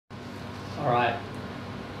All right.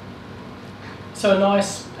 So a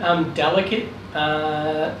nice, delicate,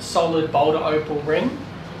 solid boulder opal ring.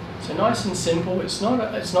 So nice and simple. It's not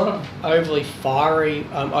a overly fiery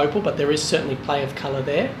opal, but there is certainly play of colour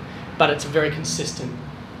there. But it's a very consistent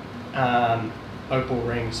opal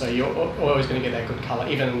ring, so you're always going to get that good colour,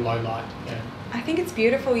 even in low light. Yeah. I think it's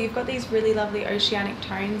beautiful. You've got these really lovely oceanic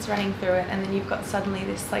tones running through it, and then you've got suddenly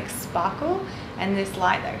this like sparkle and this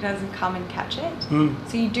light that doesn't come and catch it.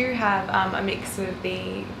 So you do have a mix of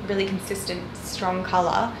the really consistent, strong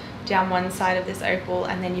colour down one side of this opal,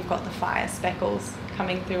 and then you've got the fire speckles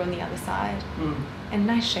coming through on the other side. And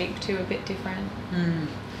nice shape too, a bit different.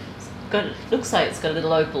 Looks like it's got a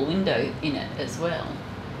little opal window in it as well.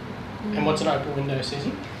 And what's an opal window,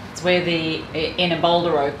 Susie? It's where in a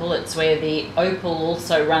boulder opal, it's where the opal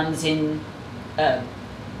also runs in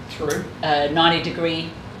through 90 degree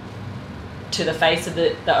to the face of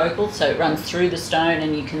the opal, so it runs through the stone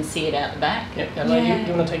and you can see it out the back. Yep. Do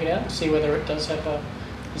you want to take it out and see whether it does have a...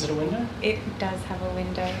 Is it a window? It does have a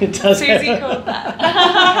window. It does. Susie called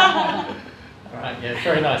that. All right, yeah,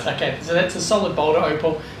 very nice. Okay, so that's a solid boulder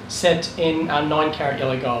opal set in 9 carat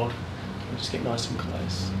yellow gold. We'll just get nice and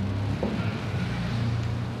close.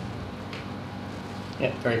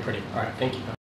 Yeah, very pretty. All right, thank you.